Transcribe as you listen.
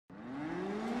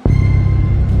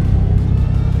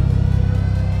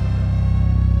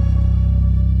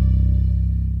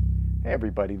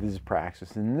everybody, this is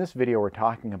Praxis. In this video we're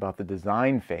talking about the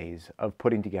design phase of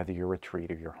putting together your retreat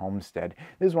or your homestead.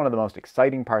 This is one of the most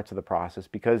exciting parts of the process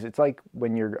because it's like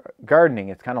when you're gardening,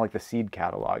 it's kind of like the seed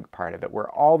catalog part of it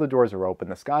where all the doors are open,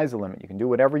 the sky's the limit, you can do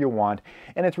whatever you want,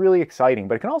 and it's really exciting,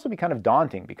 but it can also be kind of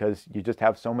daunting because you just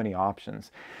have so many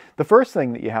options. The first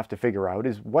thing that you have to figure out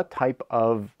is what type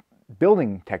of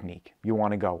building technique you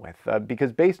want to go with,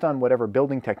 because based on whatever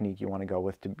building technique you want to go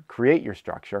with to create your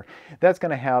structure, that's going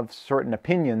to have certain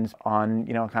opinions on,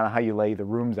 kind of how you lay the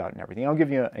rooms out and everything. I'll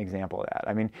give you an example of that.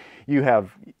 I mean,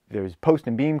 there's post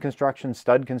and beam construction,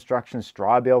 stud construction,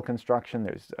 straw bale construction,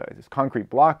 there's concrete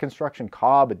block construction,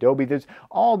 cob, adobe, there's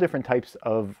all different types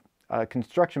of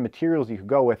construction materials you could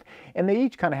go with, and they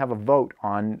each kind of have a vote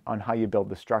on how you build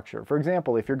the structure. For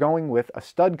example, if you're going with a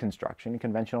stud construction,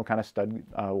 conventional kind of stud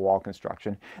wall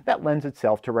construction, that lends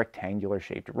itself to rectangular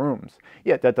shaped rooms.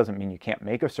 Yet that doesn't mean you can't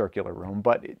make a circular room,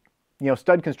 but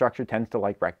stud construction tends to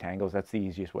like rectangles. That's the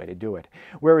easiest way to do it.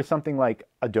 Whereas something like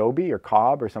adobe or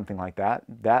cob or something like that,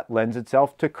 that lends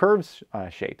itself to curved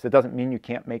shapes. It doesn't mean you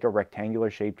can't make a rectangular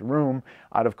shaped room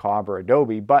out of cob or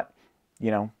adobe, but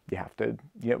you have to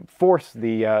force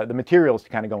the materials to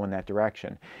kind of go in that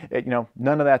direction.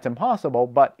 None of that's impossible,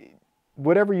 but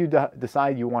whatever you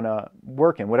decide you want to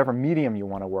work in, whatever medium you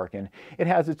want to work in, it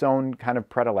has its own kind of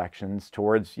predilections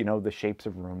towards, the shapes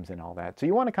of rooms and all that. So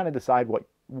you want to kind of decide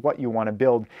what you want to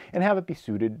build and have it be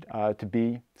suited to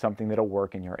be something that'll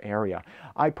work in your area.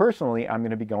 I'm going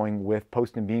to be going with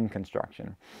post and beam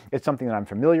construction. It's something that I'm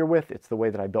familiar with. It's the way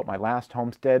that I built my last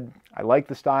homestead. I like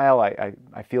the style.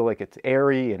 I feel like it's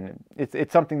airy and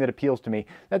it's something that appeals to me.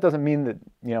 That doesn't mean that,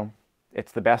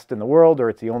 it's the best in the world or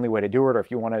it's the only way to do it, or if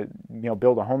you want to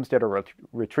build a homestead or a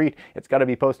retreat, it's got to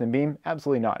be post and beam.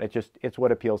 Absolutely not. It's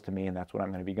what appeals to me, and that's what I'm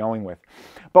going to be going with.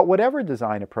 But whatever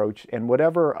design approach and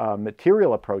whatever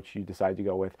material approach you decide to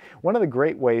go with, one of the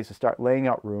great ways to start laying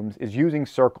out rooms is using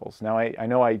circles. Now I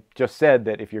know I just said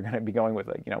that if you're going to be going with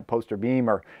post or beam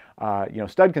or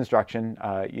stud construction,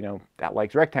 that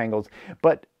likes rectangles,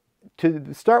 but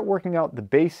to start working out the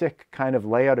basic kind of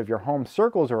layout of your home,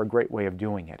 circles are a great way of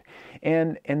doing it.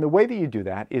 And the way that you do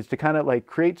that is to kind of like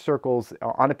create circles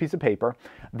on a piece of paper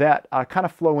that kind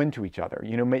of flow into each other.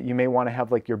 You may want to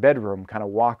have like your bedroom kind of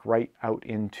walk right out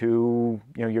into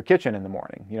your kitchen in the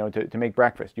morning, to make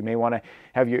breakfast. You may want to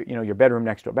have your bedroom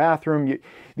next to a bathroom.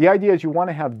 The idea is you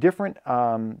want to have different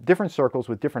circles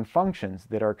with different functions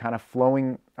that are kind of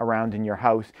flowing around in your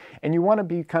house, and you want to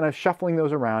be kind of shuffling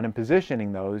those around and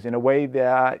positioning those in a way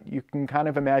that you can kind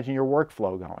of imagine your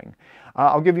workflow going.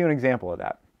 I'll give you an example of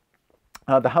that.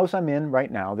 The house I'm in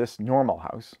right now, this normal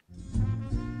house,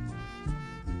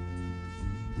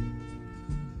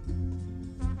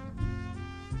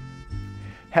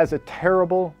 has a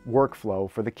terrible workflow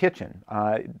for the kitchen.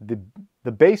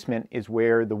 The basement is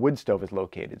where the wood stove is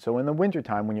located. So in the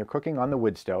wintertime, when you're cooking on the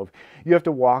wood stove, you have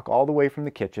to walk all the way from the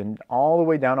kitchen, all the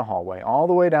way down a hallway, all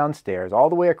the way downstairs, all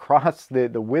the way across the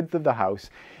width of the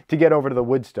house to get over to the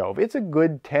wood stove. It's a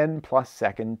good 10+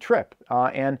 second trip.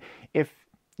 And if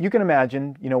you can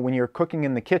imagine, when you're cooking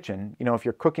in the kitchen, if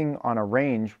you're cooking on a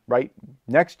range right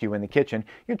next to you in the kitchen,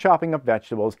 you're chopping up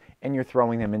vegetables and you're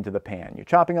throwing them into the pan. You're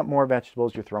chopping up more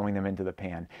vegetables, you're throwing them into the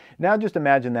pan. Now just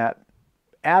imagine that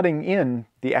adding in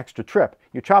the extra trip.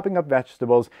 You're chopping up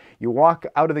vegetables, you walk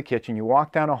out of the kitchen, you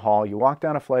walk down a hall, you walk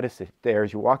down a flight of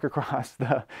stairs, you walk across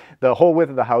the whole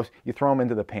width of the house, you throw them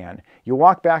into the pan. You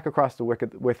walk back across the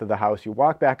width of the house, you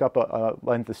walk back up a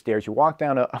length of stairs, you walk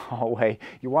down a hallway,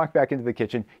 you walk back into the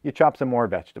kitchen, you chop some more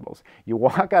vegetables. You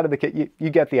walk out of the kitchen, you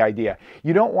get the idea.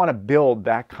 You don't want to build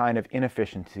that kind of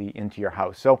inefficiency into your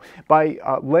house. So by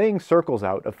laying circles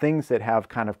out of things that have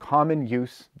kind of common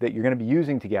use that you're going to be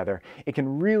using together, it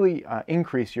can really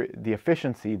increase the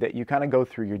efficiency that you kind of go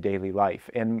through your daily life.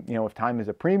 And if time is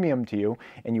a premium to you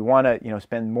and you want to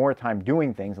spend more time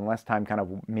doing things and less time kind of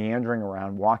meandering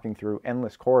around walking through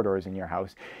endless corridors in your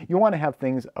house, you want to have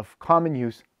things of common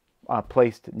use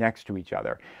placed next to each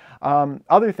other.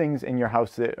 Other things in your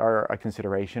house that are a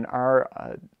consideration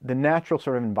are the natural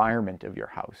sort of environment of your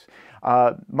house.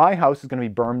 My house is going to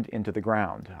be bermed into the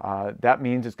ground. That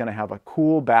means it's going to have a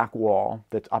cool back wall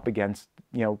that's up against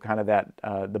kind of that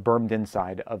the bermed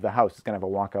inside of the house. It's going to have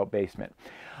a walkout basement.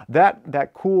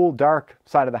 That cool, dark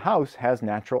side of the house has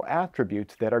natural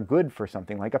attributes that are good for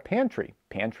something like a pantry.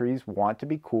 Pantries want to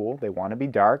be cool. They want to be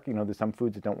dark. There's some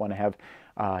foods that don't want to have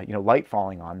light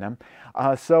falling on them.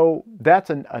 So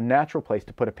that's a natural place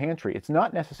to put a pantry. It's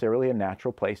not necessarily a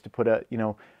natural place to put a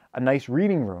nice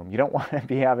reading room. You don't want to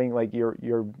be having like if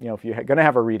you're going to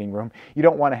have a reading room, you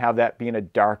don't want to have that be in a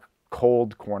dark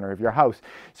cold corner of your house.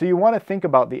 So you want to think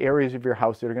about the areas of your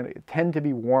house that are going to tend to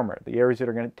be warmer, the areas that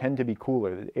are going to tend to be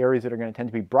cooler, the areas that are going to tend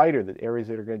to be brighter, the areas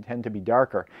that are going to tend to be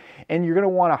darker. And you're going to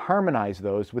want to harmonize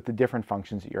those with the different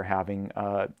functions that you're having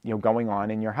going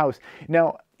on in your house.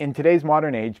 Now, in today's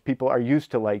modern age, people are used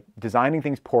to like designing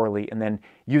things poorly and then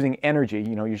using energy,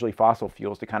 usually fossil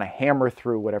fuels, to kind of hammer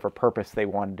through whatever purpose they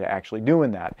wanted to actually do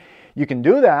in that. You can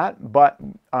do that, but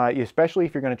especially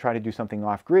if you're going to try to do something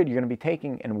off-grid, you're going to be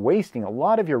taking and wasting a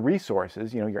lot of your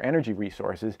resources, your energy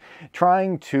resources,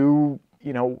 trying to,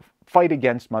 fight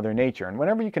against Mother Nature. And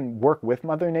whenever you can work with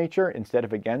Mother Nature instead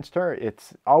of against her,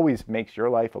 it's always makes your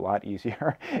life a lot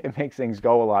easier. It makes things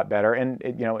go a lot better. And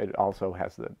it also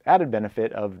has the added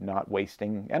benefit of not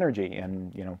wasting energy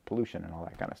and, pollution and all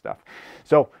that kind of stuff.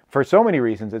 So for so many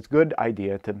reasons, it's a good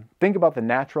idea to think about the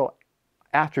natural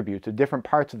attributes of different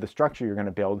parts of the structure you're going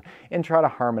to build and try to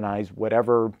harmonize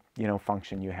whatever,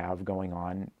 function you have going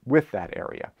on with that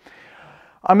area.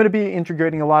 I'm going to be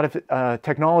integrating a lot of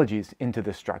technologies into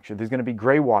this structure. There's going to be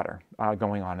gray water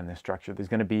going on in this structure. There's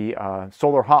going to be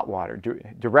solar hot water,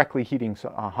 directly heating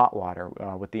hot water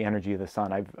with the energy of the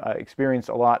sun. I've experienced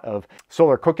a lot of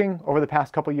solar cooking over the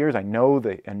past couple of years. I know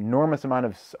the enormous amount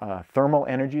of thermal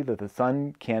energy that the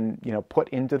sun can, put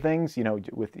into things,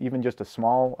 with even just a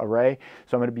small array.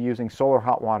 So I'm going to be using solar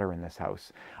hot water in this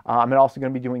house. I'm also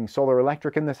going to be doing solar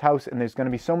electric in this house, and there's going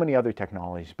to be so many other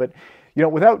technologies. But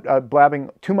without blabbing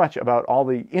too much about all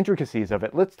the intricacies of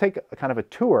it, let's take a kind of a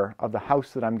tour of the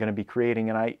house that I'm going to be creating.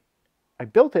 And I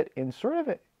built it in sort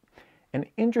of an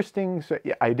interesting,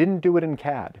 I didn't do it in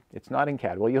CAD. It's not in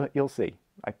CAD. Well, you'll see.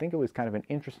 I think it was kind of an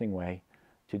interesting way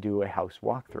to do a house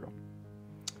walkthrough.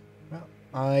 Well,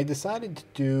 I decided to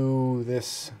do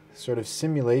this sort of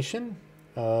simulation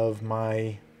of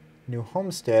my new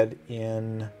homestead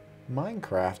in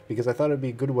Minecraft because I thought it would be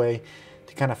a good way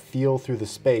to kind of feel through the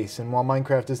space. And while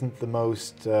Minecraft isn't the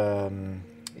most,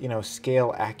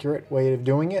 scale accurate way of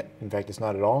doing it, in fact, it's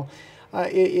not at all,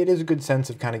 it is a good sense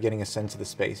of kind of getting a sense of the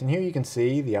space. And here you can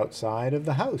see the outside of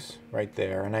the house right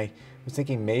there. And I was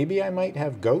thinking maybe I might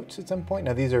have goats at some point.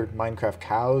 Now these are Minecraft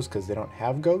cows because they don't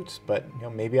have goats, but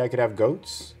maybe I could have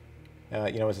goats.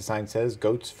 As the sign says,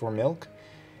 goats for milk.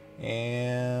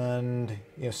 And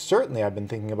certainly I've been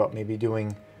thinking about maybe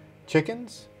doing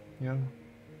chickens.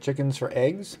 Chickens for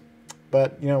eggs,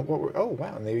 but oh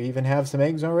wow, and they even have some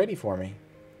eggs already for me.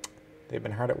 They've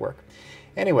been hard at work.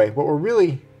 Anyway, what we're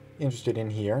really interested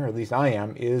in here, or at least I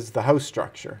am, is the house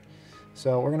structure.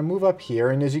 So we're going to move up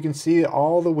here, and as you can see,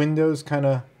 all the windows kind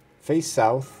of face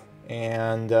south,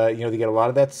 and they get a lot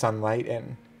of that sunlight.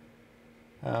 And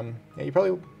yeah, you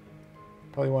probably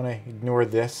want to ignore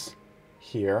this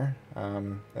here.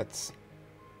 That's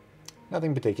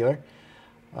nothing particular.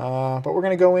 But we're going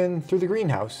to go in through the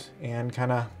greenhouse and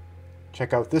kind of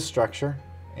check out this structure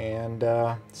and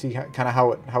see kind of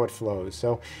how it flows.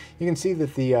 So you can see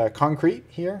that the concrete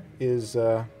here is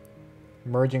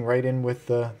merging right in with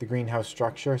the greenhouse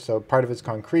structure. So part of it's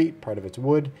concrete, part of it's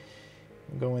wood.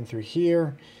 We'll go in through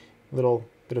here, a little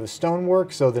bit of a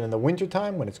stonework so that in the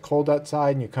wintertime when it's cold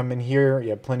outside and you come in here, you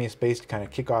have plenty of space to kind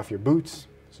of kick off your boots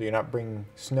so you're not bringing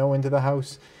snow into the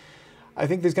house. I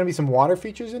think there's going to be some water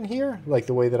features in here, like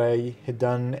the way that I had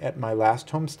done at my last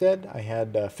homestead. I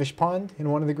had a fish pond in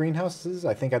one of the greenhouses.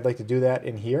 I think I'd like to do that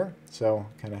in here, so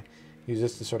kind of use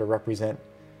this to sort of represent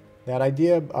that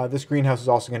idea. This greenhouse is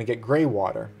also going to get gray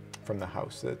water from the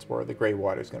house. That's where the gray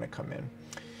water is going to come in.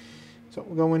 So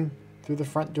we'll go in through the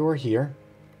front door here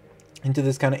into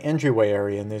this kind of entryway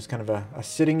area, and there's kind of a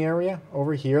sitting area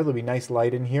over here. There'll be nice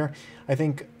light in here. I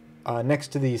think next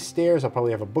to these stairs I'll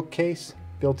probably have a bookcase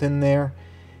built in there,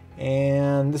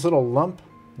 and this little lump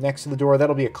next to the door,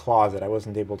 that'll be a closet. I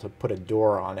wasn't able to put a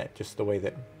door on it just the way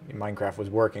that Minecraft was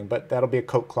working, but that'll be a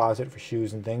coat closet for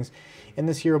shoes and things. And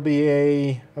this here will be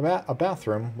a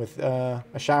bathroom with a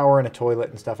shower and a toilet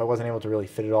and stuff. I wasn't able to really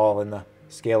fit it all in the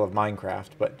scale of Minecraft,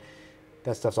 but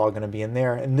that stuff's all going to be in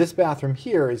there. And this bathroom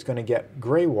here is going to get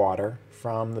gray water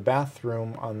from the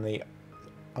bathroom on the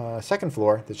second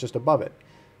floor that's just above it.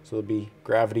 So there'll be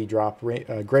gravity drop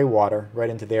gray water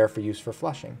right into there for use for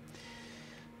flushing.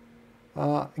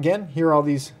 Again, here are all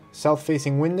these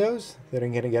south-facing windows that are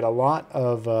going to get a lot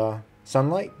of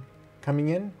sunlight coming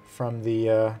in from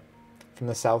the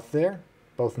south there,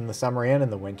 both in the summer and in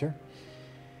the winter.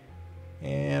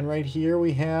 And right here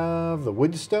we have the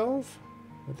wood stove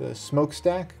with the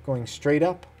smokestack going straight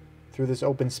up through this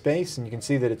open space, and you can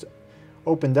see that it's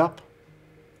opened up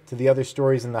to the other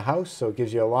stories in the house, so it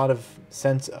gives you a lot of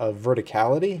sense of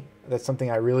verticality. That's something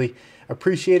I really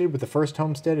appreciated with the first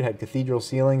homestead. It had cathedral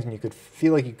ceilings, and you could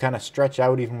feel like you kind of stretch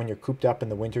out even when you're cooped up in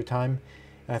the wintertime.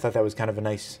 And I thought that was kind of a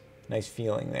nice nice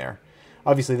feeling there.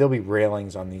 Obviously, there'll be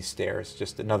railings on these stairs,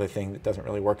 just another thing that doesn't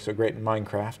really work so great in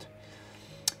Minecraft.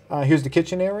 Here's the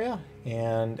kitchen area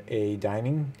and a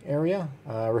dining area.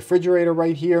 Refrigerator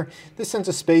right here. This sense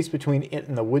of space between it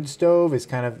and the wood stove is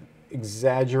kind of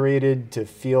exaggerated to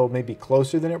feel maybe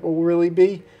closer than it will really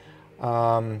be.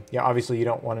 Yeah, obviously you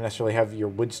don't want to necessarily have your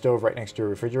wood stove right next to your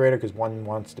refrigerator because one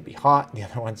wants to be hot, the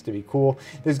other wants to be cool.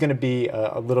 There's going to be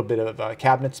a little bit of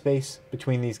cabinet space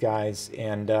between these guys,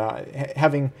 and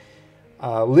having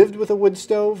lived with a wood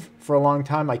stove for a long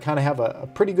time, I kind of have a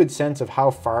pretty good sense of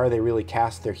how far they really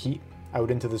cast their heat out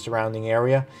into the surrounding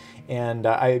area. And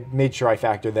I made sure I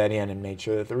factored that in and made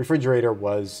sure that the refrigerator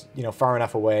was, far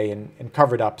enough away and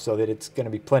covered up so that it's going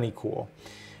to be plenty cool.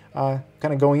 Kind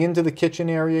of going into the kitchen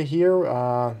area here,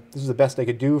 this is the best I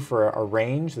could do for a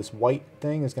range. This white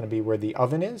thing is going to be where the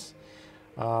oven is.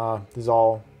 This is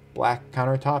all black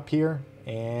countertop here,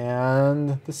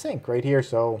 and the sink right here.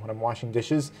 So when I'm washing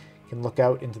dishes, can look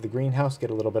out into the greenhouse,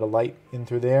 get a little bit of light in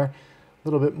through there. A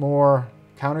little bit more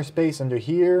counter space under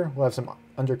here. We'll have some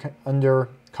under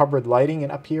cupboard lighting,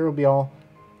 and up here will be all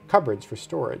cupboards for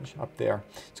storage up there.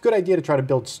 It's a good idea to try to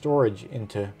build storage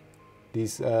into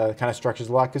these kind of structures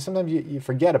a lot, because sometimes you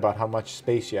forget about how much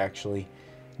space you actually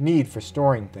need for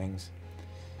storing things.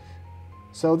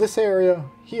 So this area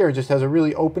here just has a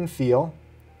really open feel.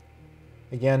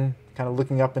 Again, kind of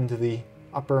looking up into the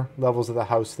upper levels of the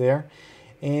house there.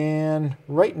 And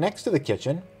right next to the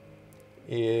kitchen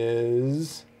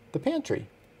is the pantry.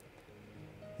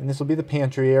 And this will be the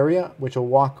pantry area, which will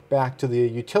walk back to the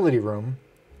utility room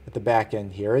at the back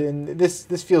end here. And this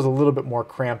feels a little bit more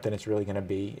cramped than it's really going to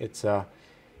be. It's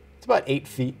about 8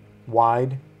 feet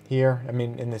wide here. I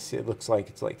mean, in this it looks like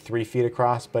it's like 3 feet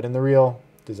across, but in the real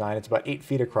design it's about 8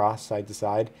 feet across side to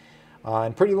side,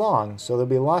 and pretty long. So there'll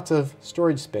be lots of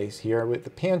storage space here with the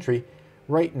pantry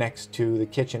right next to the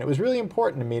kitchen. It was really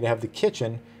important to me to have the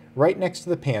kitchen right next to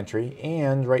the pantry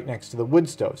and right next to the wood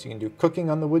stove. So you can do cooking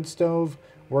on the wood stove,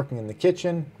 working in the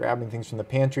kitchen, grabbing things from the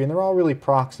pantry, and they're all really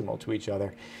proximal to each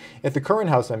other. At the current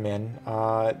house I'm in,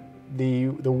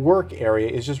 the work area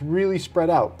is just really spread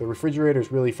out. The refrigerator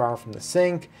is really far from the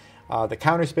sink, the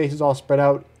counter space is all spread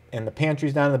out, and the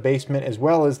pantry's down in the basement, as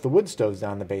well as the wood stove's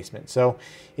down in the basement. So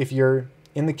if you're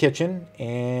in the kitchen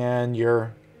and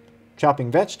you're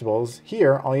chopping vegetables,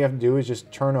 here all you have to do is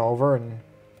just turn over and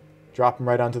drop them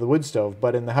right onto the wood stove.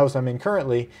 But in the house I'm in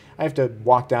currently, I have to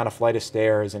walk down a flight of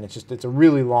stairs, and it's a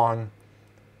really long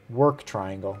work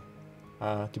triangle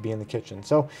to be in the kitchen.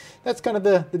 So that's kind of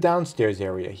the downstairs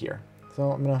area here.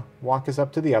 So I'm gonna walk us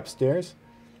up to the upstairs.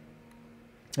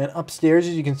 And upstairs,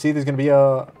 as you can see, there's gonna be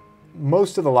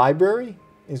most of the library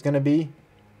is gonna be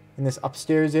in this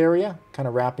upstairs area, kind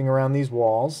of wrapping around these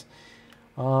walls.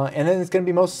 And then it's going to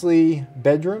be mostly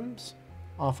bedrooms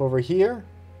off over here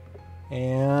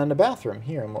and a bathroom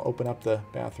here. And we'll open up the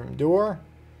bathroom door.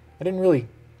 I didn't really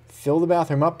fill the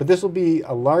bathroom up, but this will be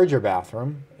a larger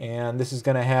bathroom. And this is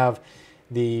going to have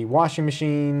the washing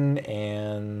machine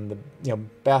and the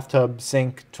bathtub,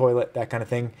 sink, toilet, that kind of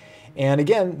thing. And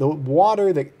again, the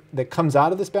water that comes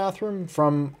out of this bathroom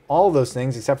from all those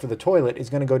things, except for the toilet, is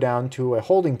going to go down to a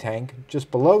holding tank just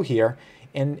below here.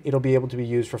 And it'll be able to be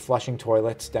used for flushing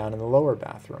toilets down in the lower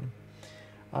bathroom.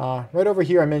 Right over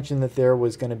here, I mentioned that there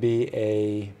was going to be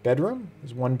a bedroom.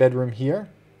 There's one bedroom here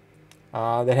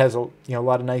that has a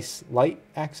lot of nice light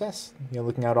access.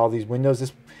 Looking out all these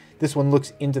windows. This one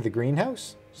looks into the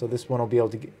greenhouse, so this one will be able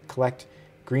to collect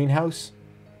greenhouse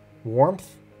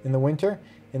warmth in the winter.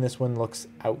 And this one looks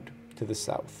out to the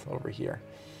south over here.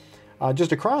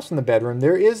 Just across from the bedroom,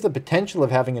 there is the potential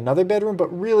of having another bedroom, but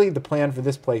really the plan for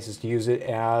this place is to use it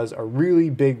as a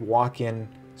really big walk-in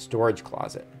storage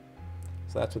closet.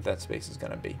 So that's what that space is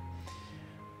going to be.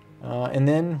 And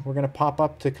then we're going to pop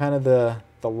up to kind of the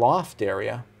loft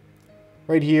area.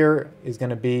 Right here is going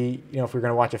to be, if we're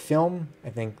going to watch a film, I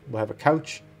think we'll have a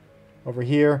couch over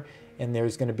here, and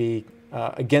there's going to be,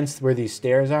 against where these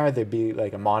stairs are, there'd be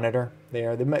like a monitor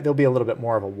there. There'll be a little bit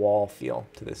more of a wall feel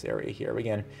to this area here.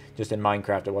 Again, just in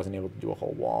Minecraft, I wasn't able to do a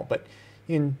whole wall, but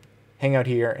you can hang out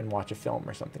here and watch a film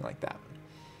or something like that.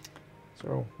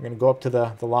 So we're going to go up to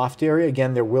the loft area.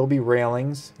 Again, there will be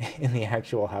railings in the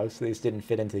actual house. They just didn't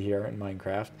fit into here in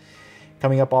Minecraft.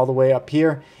 Coming up all the way up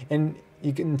here, and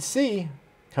you can see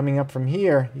coming up from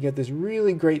here, you get this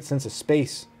really great sense of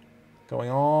space going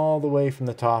all the way from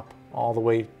the top all the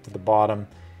way to the bottom.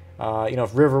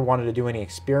 If River wanted to do any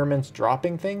experiments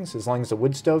dropping things, as long as the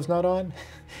wood stove's not on,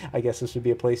 I guess this would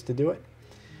be a place to do it.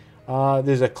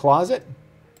 There's a closet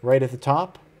right at the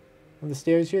top of the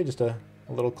stairs here, just a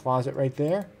little closet right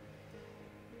there.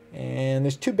 And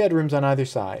there's 2 bedrooms on either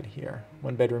side here.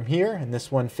 1 bedroom here, and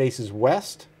this one faces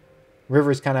west.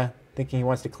 River's kind of thinking he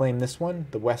wants to claim this one,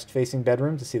 the west-facing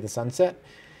bedroom, to see the sunset.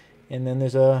 And then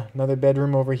there's another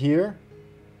bedroom over here.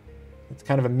 It's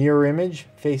kind of a mirror image,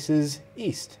 faces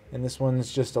east. And this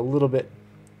one's just a little bit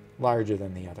larger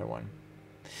than the other one.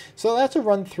 So that's a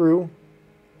run-through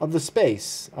of the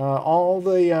space. All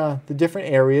the different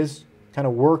areas kind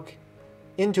of work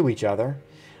into each other.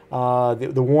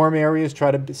 The warm areas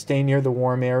try to stay near the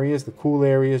warm areas. The cool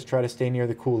areas try to stay near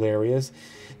the cool areas.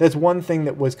 That's one thing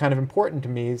that was kind of important to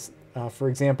me is, for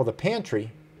example, the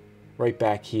pantry right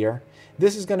back here.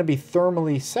 This is going to be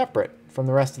thermally separate from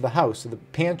the rest of the house. So the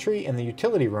pantry and the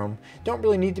utility room don't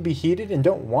really need to be heated and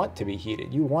don't want to be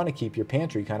heated. You want to keep your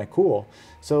pantry kind of cool.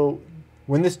 So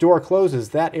when this door closes,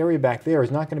 that area back there is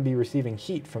not going to be receiving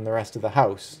heat from the rest of the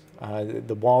house.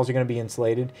 The walls are going to be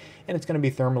insulated, and it's going to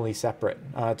be thermally separate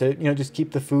to just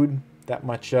keep the food that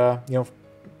much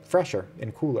fresher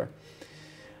and cooler.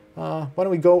 Why don't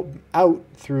we go out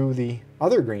through the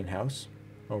other greenhouse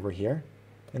over here?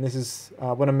 And this is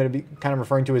what I'm going to be kind of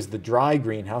referring to as the dry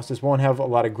greenhouse. This won't have a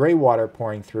lot of gray water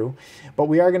pouring through, but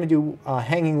we are going to do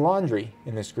hanging laundry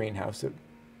in this greenhouse.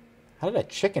 How did a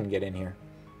chicken get in here?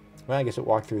 Well, I guess it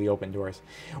walked through the open doors.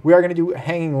 We are going to do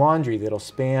hanging laundry that'll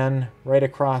span right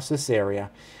across this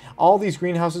area. All these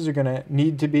greenhouses are going to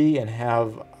need to be and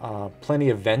have plenty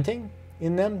of venting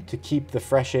in them to keep the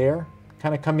fresh air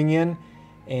kind of coming in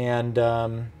and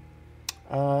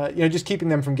just keeping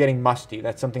them from getting musty.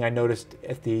 That's something I noticed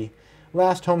at the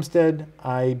last homestead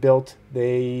I built.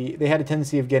 They had a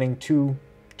tendency of getting too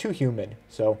humid.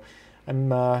 So I'm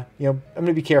going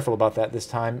to be careful about that this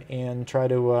time and try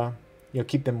to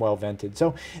keep them well vented.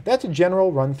 So that's a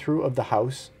general run through of the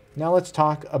house. Now let's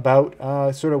talk about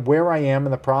sort of where I am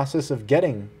in the process of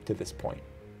getting to this point.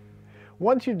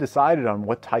 Once you've decided on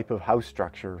what type of house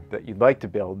structure that you'd like to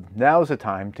build, now's the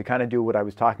time to kind of do what I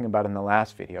was talking about in the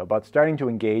last video, about starting to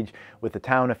engage with the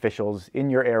town officials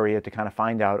in your area to kind of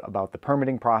find out about the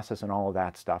permitting process and all of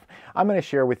that stuff. I'm going to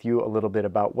share with you a little bit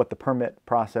about what the permit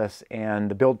process and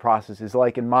the build process is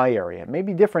like in my area. It may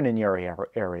be different in your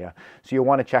area, so you'll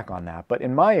want to check on that. But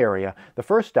in my area, the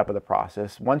first step of the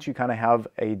process, once you kind of have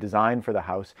a design for the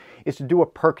house, is to do a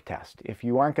perk test. If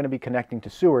you aren't going to be connecting to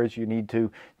sewers, you need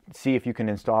to see if you can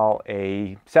install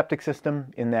a septic system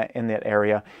in that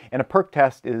area. And a perk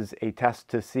test is a test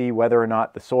to see whether or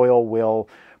not the soil will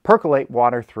percolate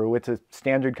water through. It's a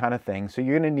standard kind of thing. So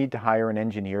you're going to need to hire an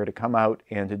engineer to come out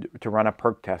and to run a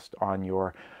perk test on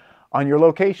your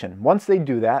location. Once they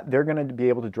do that, they're going to be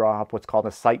able to draw up what's called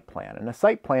a site plan. And a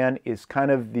site plan is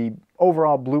kind of the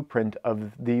overall blueprint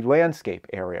of the landscape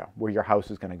area where your house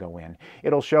is going to go in.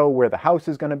 It'll show where the house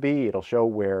is going to be. It'll show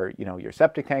where your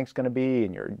septic tank's going to be,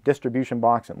 and your distribution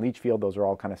box and leach field. Those are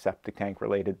all kind of septic tank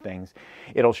related things.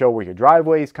 It'll show where your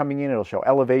driveway is coming in. It'll show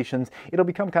elevations. It'll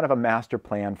become kind of a master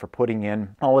plan for putting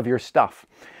in all of your stuff.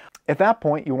 At that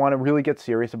point, you want to really get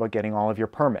serious about getting all of your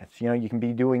permits. You can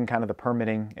be doing kind of the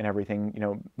permitting and everything,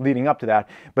 leading up to that.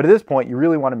 But at this point, you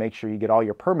really want to make sure you get all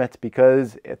your permits,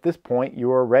 because at this point,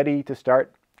 you are ready to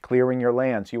start clearing your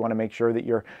land. So you want to make sure that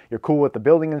you're cool with the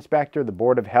building inspector, the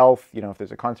Board of Health, if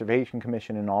there's a Conservation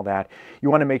Commission and all that. You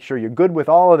want to make sure you're good with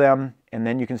all of them, and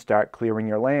then you can start clearing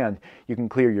your land. You can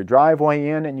clear your driveway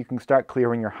in, and you can start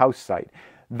clearing your house site.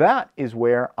 That is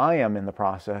where I am in the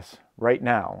process right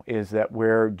now, is that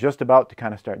we're just about to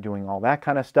kind of start doing all that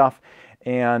kind of stuff.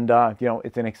 And,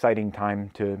 it's an exciting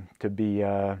time to be,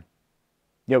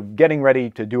 getting ready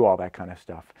to do all that kind of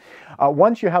stuff.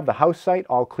 Once you have the house site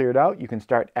all cleared out, you can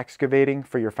start excavating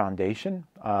for your foundation.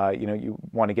 You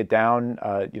want to get down,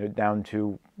 down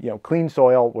to, clean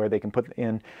soil where they can put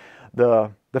in the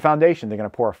foundation. They're going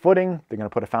to pour a footing. They're going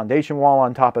to put a foundation wall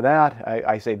on top of that.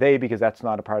 I say they because that's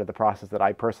not a part of the process that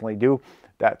I personally do.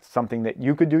 That's something that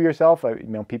you could do yourself.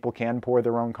 People can pour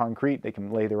their own concrete. They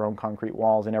can lay their own concrete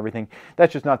walls and everything.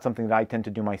 That's just not something that I tend to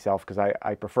do myself, because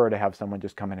I prefer to have someone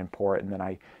just come in and pour it, and then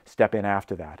I step in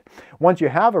after that. Once you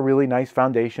have a really nice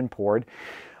foundation poured,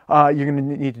 you're going to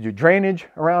need to do drainage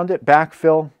around it,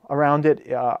 backfill around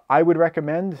it. I would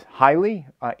recommend highly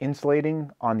insulating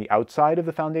on the outside of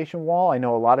the foundation wall. I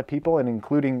know a lot of people, and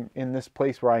including in this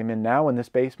place where I'm in now, in this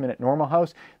basement at Normal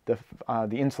House, the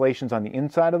insulation's on the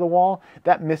inside of the wall.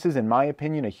 That misses, in my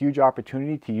opinion, a huge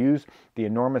opportunity to use the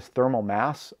enormous thermal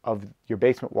mass of your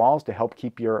basement walls to help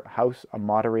keep your house a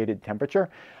moderated temperature.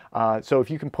 So if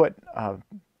you can put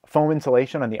foam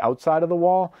insulation on the outside of the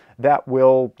wall, that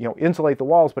will insulate the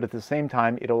walls, but at the same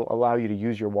time it'll allow you to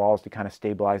use your walls to kind of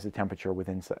stabilize the temperature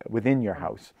within your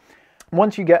house.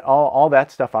 Once you get all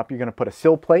that stuff up, you're going to put a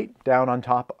sill plate down on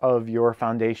top of your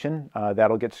foundation.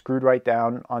 That'll get screwed right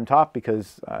down on top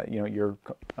because your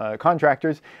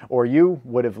contractors or you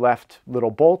would have left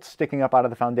little bolts sticking up out of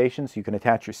the foundation, so you can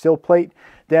attach your sill plate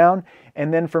down.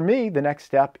 And then for me, the next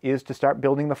step is to start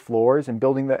building the floors and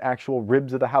building the actual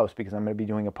ribs of the house, because I'm going to be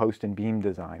doing a post and beam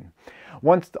design.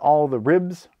 Once all the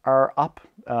ribs are up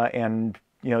and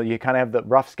you kind of have the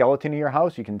rough skeleton of your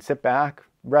house, you can sit back,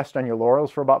 rest on your laurels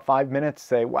for about 5 minutes,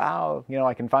 say, wow,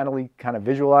 I can finally kind of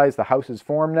visualize the house's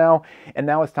form now. And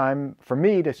now it's time for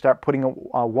me to start putting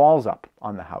walls up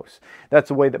on the house. That's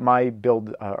the way that my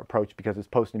build approach, because it's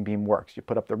post and beam, works. You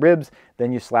put up the ribs,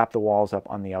 then you slap the walls up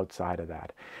on the outside of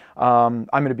that. I'm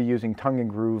going to be using tongue and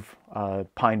groove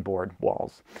pine board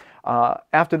walls.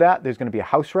 After that, there's going to be a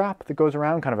house wrap that goes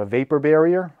around, kind of a vapor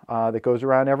barrier that goes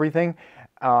around everything.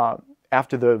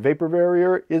 After the vapor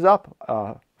barrier is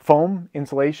up, foam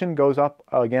insulation goes up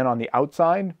again on the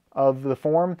outside of the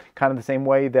form, kind of the same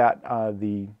way that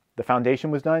the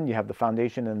foundation was done. You have the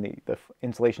foundation and the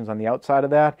insulations on the outside of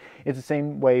that. It's the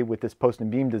same way with this post and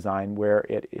beam design, where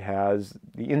it has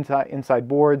the inside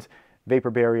boards,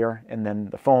 vapor barrier, and then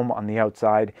the foam on the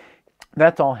outside.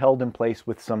 That's all held in place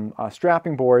with some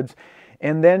strapping boards.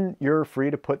 And then you're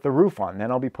free to put the roof on. Then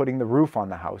I'll be putting the roof on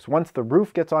the house. Once the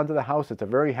roof gets onto the house, it's a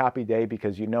very happy day,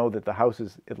 because you know that the house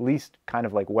is at least kind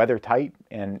of like weather tight,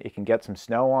 and it can get some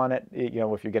snow on it,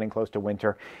 if you're getting close to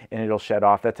winter, and it'll shed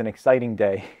off. That's an exciting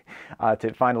day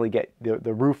to finally get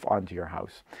the roof onto your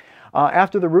house.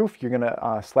 After the roof, you're going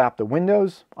to slap the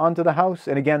windows onto the house.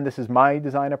 And again, this is my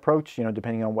design approach.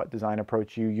 Depending on what design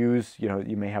approach you use,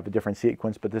 you may have a different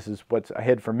sequence, but this is what's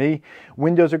ahead for me.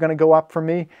 Windows are going to go up for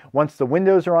me. Once the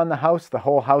windows are on the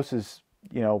whole house is,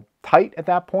 tight at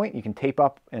that point. You can tape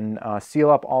up and seal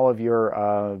up all of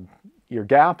your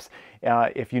gaps.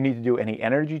 If you need to do any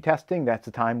energy testing, that's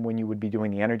the time when you would be doing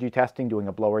the energy testing, doing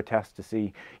a blower test to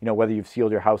see whether you've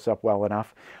sealed your house up well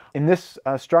enough. In this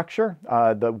structure,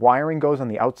 the wiring goes on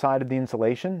the outside of the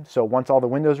insulation. So once all the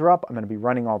windows are up, I'm going to be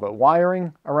running all the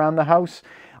wiring around the house.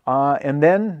 And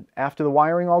then after the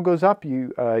wiring all goes up,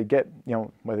 you get,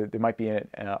 whether there might be an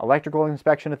electrical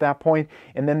inspection at that point,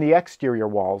 and then the exterior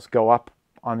walls go up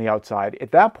on the outside.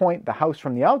 At that point, the house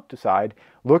from the outside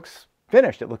looks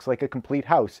finished. It looks like a complete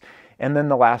house. And then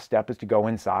the last step is to go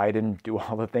inside and do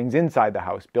all the things inside the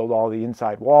house, build all the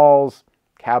inside walls,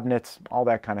 cabinets, all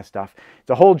that kind of stuff. It's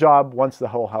a whole job once the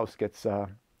whole house gets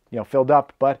filled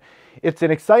up, but it's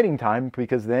an exciting time,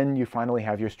 because then you finally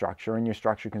have your structure, and your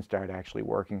structure can start actually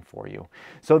working for you.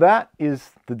 So that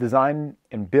is the design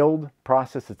and build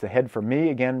process that's ahead for me.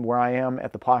 Again, where I am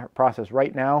at the process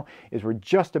right now is we're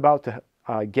just about to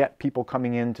get people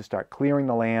coming in to start clearing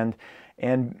the land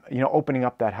and opening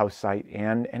up that house site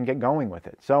and get going with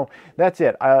it. So that's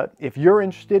it. If you're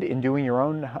interested in doing your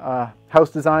own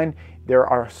house design, there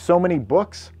are so many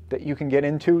books that you can get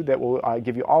into that will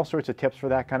give you all sorts of tips for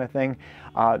that kind of thing.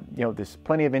 There's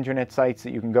plenty of internet sites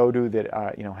that you can go to that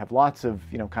have lots of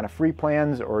kind of free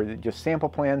plans or just sample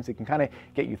plans that can kind of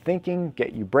get you thinking,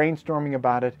 get you brainstorming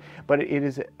about it. But it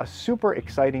is a super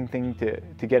exciting thing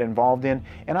to get involved in.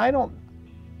 And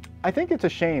I think it's a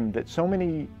shame that so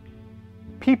many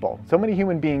people, so many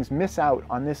human beings miss out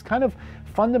on this kind of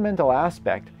fundamental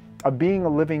aspect of being a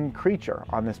living creature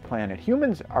on this planet.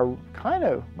 Humans are kind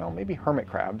of, well, maybe hermit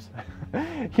crabs.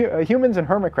 Humans and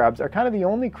hermit crabs are kind of the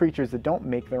only creatures that don't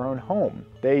make their own home.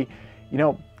 They,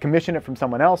 commission it from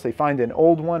someone else. They find an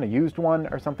old one, a used one,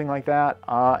 or something like that.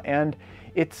 And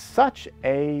it's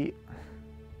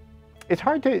it's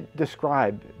hard to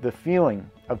describe the feeling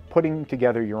of putting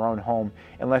together your own home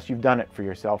unless you've done it for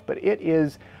yourself. But it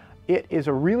is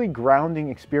a really grounding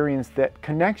experience that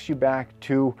connects you back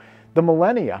to the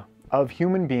millennia of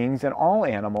human beings and all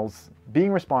animals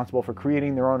being responsible for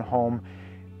creating their own home,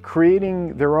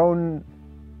 creating their own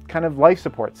kind of life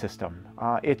support system.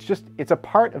 It's a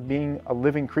part of being a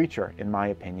living creature, in my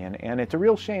opinion, and it's a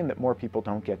real shame that more people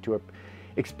don't get to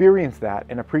experience that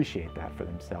and appreciate that for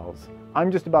themselves.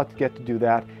 I'm just about to get to do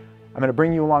that. I'm going to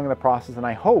bring you along in the process, and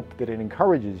I hope that it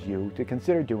encourages you to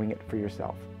consider doing it for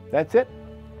yourself. That's it.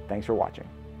 Thanks for watching.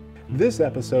 This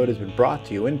episode has been brought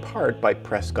to you in part by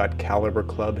Prescott Caliber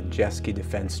Club and Jeske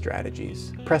Defense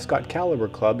Strategies. Prescott Caliber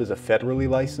Club is a federally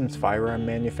licensed firearm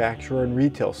manufacturer and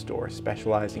retail store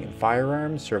specializing in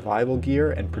firearms, survival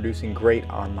gear, and producing great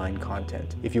online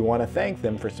content. If you want to thank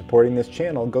them for supporting this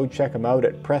channel, go check them out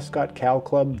at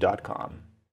PrescottCalClub.com.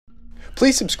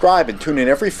 Please subscribe and tune in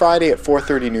every Friday at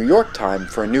 4:30 New York time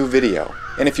for a new video.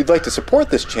 And if you'd like to support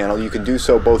this channel, you can do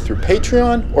so both through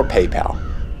Patreon or PayPal.